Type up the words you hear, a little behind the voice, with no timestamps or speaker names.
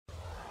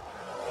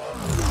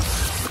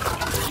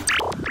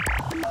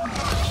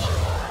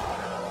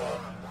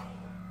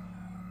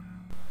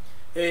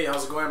Hey,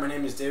 how's it going? My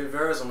name is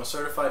Veras. I'm a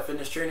certified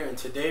fitness trainer, and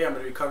today I'm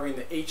going to be covering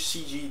the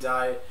HCG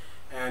diet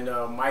and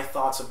my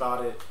thoughts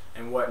about it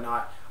and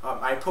whatnot.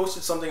 I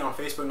posted something on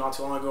Facebook not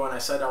too long ago, and I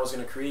said I was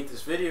going to create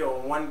this video.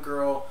 And one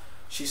girl,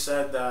 she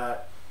said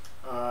that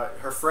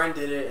her friend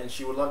did it, and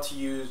she would love to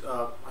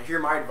hear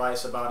my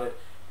advice about it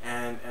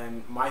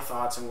and my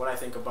thoughts and what I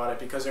think about it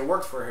because it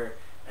worked for her.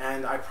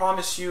 And I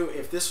promise you,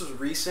 if this was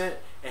recent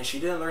and she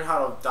didn't learn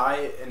how to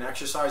diet and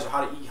exercise or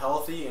how to eat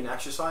healthy and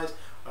exercise,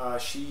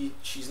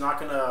 she's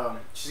gonna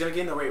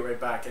gain the weight right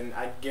back, and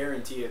I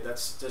guarantee it.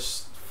 That's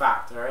just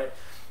fact. All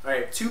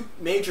right. Two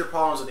major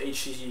problems with the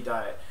HCG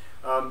diet.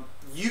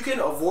 You can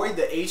avoid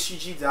the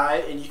HCG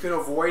diet, and you can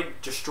avoid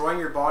destroying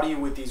your body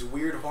with these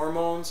weird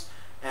hormones,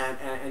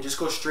 and just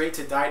go straight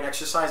to diet and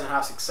exercise and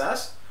have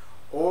success.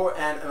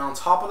 And on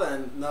top of that,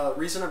 and the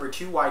reason number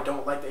two why I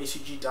don't like the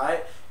HCG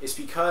diet is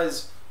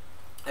because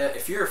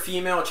if you're a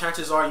female,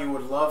 chances are you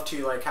would love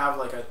to have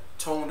a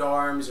toned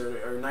arms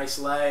or nice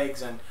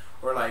legs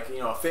or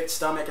a fit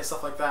stomach and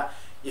stuff like that.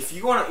 If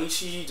you go on an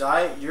HCG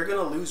diet, you're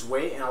gonna lose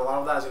weight, and a lot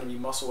of that is gonna be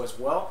muscle as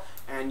well,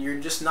 and you're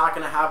just not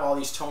gonna have all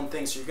these toned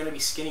things. So you're gonna be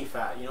skinny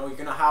fat. You're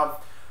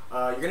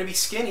gonna be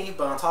skinny,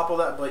 but on top of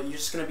that, but you're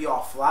just gonna be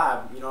all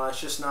flab.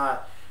 It's just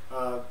not.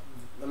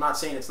 I'm not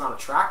saying it's not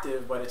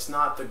attractive, but it's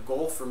not the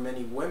goal for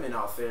many women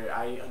out there.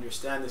 I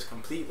understand this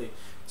completely.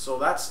 So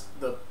that's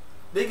the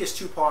biggest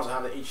two problems I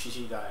have with the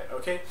HCG diet.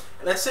 Okay,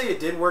 and let's say it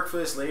did work for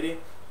this lady.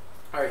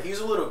 Alright, here's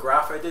a little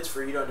graph I did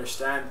for you to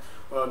understand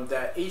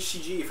that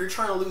HCG, if you're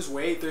trying to lose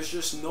weight, there's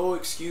just no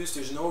excuse,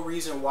 there's no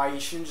reason why you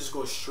shouldn't just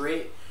go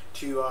straight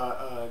to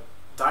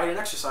diet and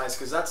exercise,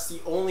 because that's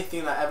the only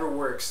thing that ever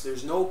works.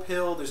 There's no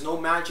pill, there's no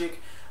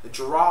magic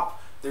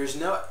drop, there's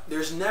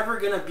never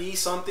going to be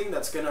something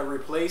that's going to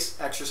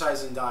replace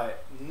exercise and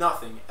diet.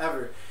 Nothing,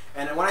 ever.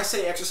 And when I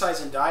say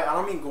exercise and diet, I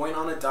don't mean going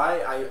on a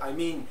diet, I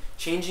mean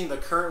changing the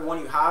current one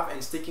you have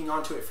and sticking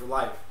onto it for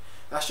life.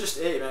 That's just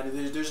it,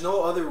 man. There's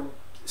no other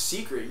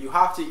secret. You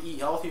have to eat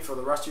healthy for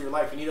the rest of your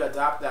life. You need to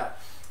adapt that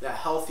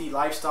healthy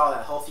lifestyle,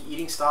 that healthy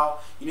eating style.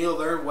 You need to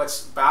learn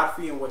what's bad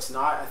for you and what's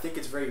not. I think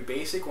it's very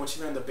basic. Once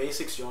you learn the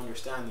basics, you'll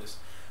understand this.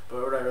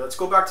 But whatever, let's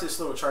go back to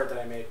this little chart that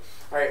I made.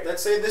 Alright,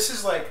 let's say this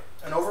is like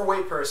an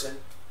overweight person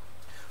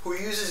who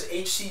uses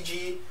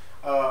HCG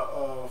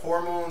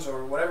hormones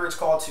or whatever it's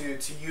called to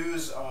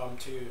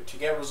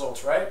get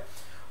results, right?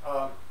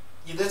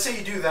 Let's say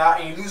you do that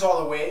and you lose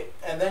all the weight,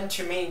 and then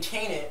to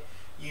maintain it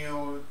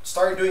you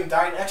start doing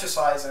diet and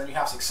exercise, and then you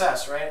have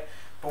success, right?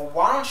 But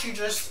why don't you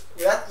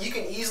you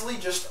can easily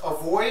just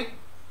avoid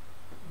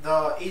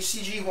the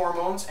HCG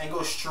hormones and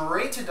go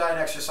straight to diet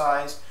and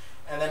exercise,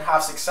 and then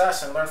have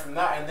success and learn from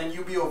that, and then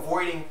you'll be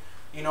avoiding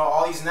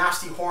all these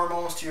nasty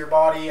hormones to your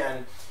body,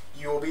 and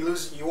you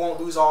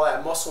won't lose all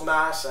that muscle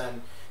mass,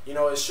 and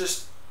it's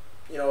just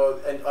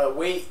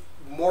a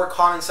more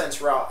common sense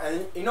route.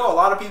 And a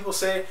lot of people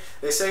say,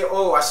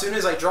 oh, as soon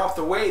as I drop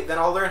the weight, then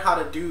I'll learn how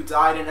to do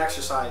diet and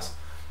exercise.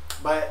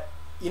 But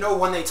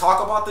when they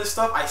talk about this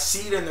stuff, I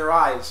see it in their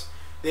eyes.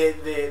 They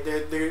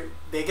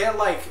get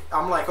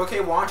I'm like, okay,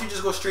 why don't you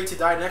just go straight to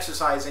diet and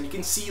exercise? And you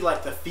can see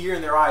the fear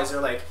in their eyes.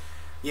 They're like,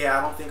 yeah,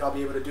 I don't think I'll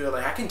be able to do it.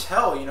 I can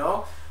tell,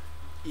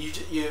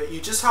 you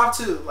just have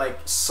to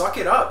suck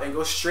it up and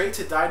go straight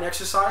to diet and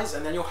exercise,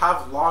 and then you'll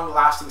have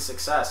long-lasting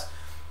success.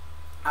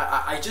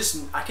 I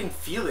can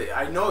feel it.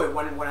 I know it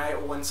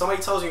when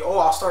somebody tells me, oh,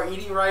 I'll start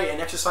eating right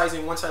and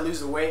exercising once I lose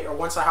the weight, or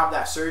once I have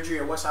that surgery,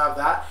 or once I have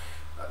that.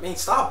 I mean,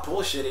 stop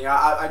bullshitting.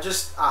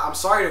 I'm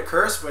sorry to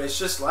curse, but it's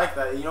just like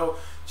that.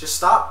 Just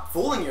stop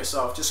fooling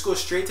yourself. Just go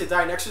straight to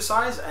diet and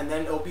exercise, and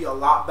then it'll be a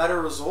lot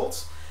better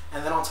results.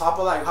 And then on top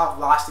of that, you have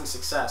lasting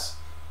success.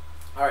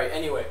 All right.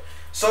 Anyway,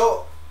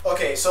 so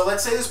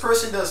let's say this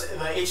person does the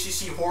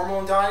HCG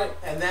hormone diet,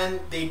 and then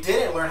they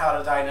didn't learn how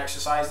to diet and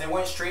exercise. They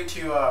went straight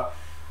to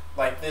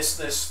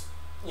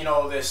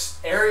this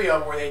area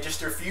where they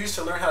just refuse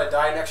to learn how to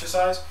diet and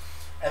exercise.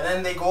 And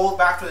then they go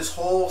back to this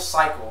whole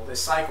cycle.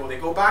 They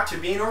go back to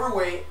being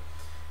overweight,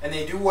 and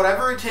they do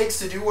whatever it takes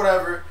to do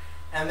whatever,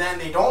 and then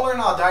they don't learn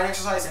how to diet and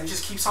exercise, and it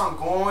just keeps on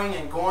going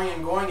and going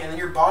and going, and then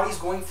your body's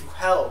going through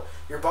hell.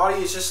 Your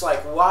body is just like,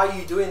 why are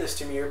you doing this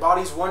to me? Your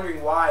body's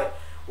wondering why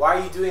are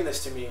you doing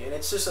this to me? And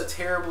it's just a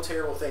terrible,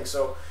 terrible thing.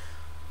 So,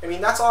 I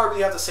mean, that's all I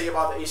really have to say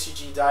about the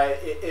HCG diet.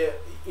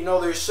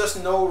 There's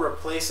just no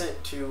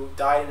replacement to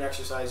diet and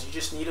exercise. You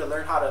just need to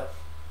learn how to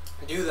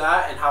do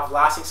that and have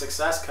lasting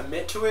success,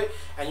 commit to it,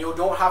 and you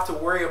don't have to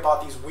worry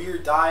about these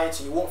weird diets,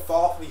 and you won't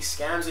fall for these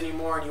scams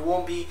anymore, and you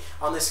won't be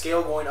on the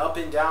scale going up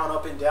and down,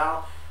 up and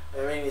down.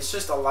 I mean, it's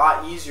just a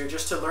lot easier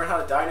just to learn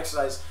how to diet and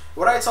exercise.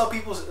 What I tell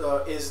people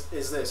is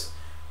this.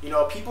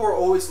 People are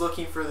always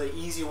looking for the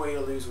easy way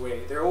to lose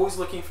weight. They're always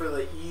looking for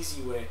the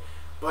easy way,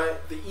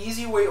 but the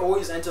easy way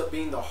always ends up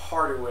being the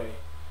harder way.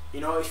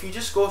 If you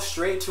just go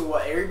straight to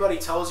what everybody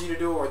tells you to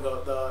do, or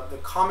the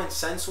common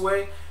sense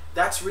way,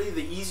 that's really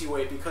the easy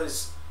way,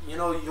 because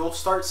you'll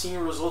start seeing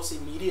results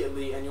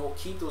immediately, and you'll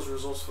keep those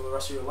results for the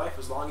rest of your life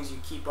as long as you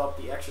keep up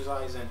the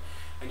exercise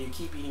and you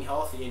keep eating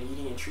healthy and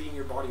eating and treating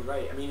your body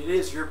right. I mean, it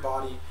is your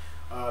body.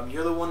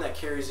 You're the one that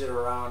carries it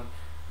around.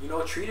 you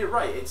know, treat it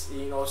right. It's,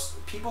 you know,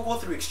 people go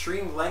through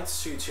extreme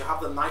lengths to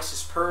have the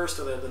nicest purse,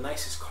 to the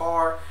nicest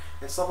car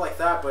and stuff like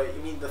that, but I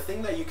mean, the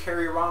thing that you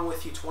carry around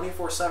with you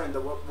 24/7, the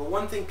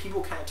one thing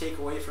people can't take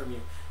away from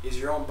you is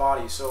your own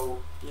body. So,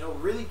 you know,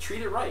 really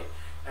treat it right,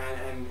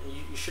 and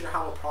you shouldn't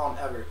have a problem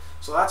ever.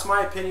 So that's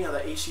my opinion of the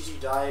HCG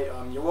diet.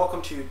 You're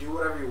welcome to do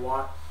whatever you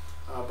want,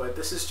 but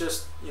this is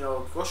just, you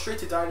know, go straight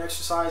to diet and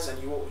exercise,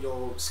 and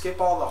you'll skip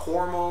all the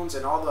hormones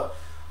and all the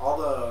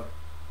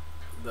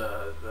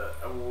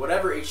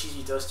whatever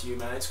HCG does to you,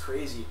 man. It's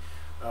crazy.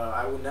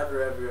 I would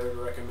never ever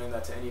recommend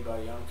that to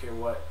anybody. I don't care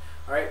what.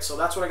 All right, so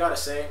that's what I gotta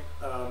say.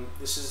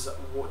 Does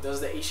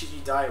the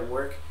HCG diet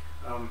work?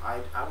 I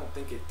don't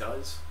think it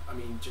does. I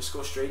mean, just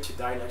go straight to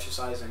diet and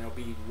exercise, and it'll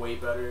be way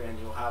better, and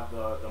you'll have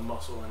the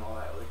muscle and all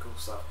that other cool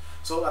stuff.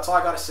 So that's all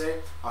I gotta say.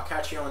 I'll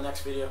catch you on the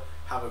next video.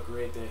 Have a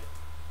great day.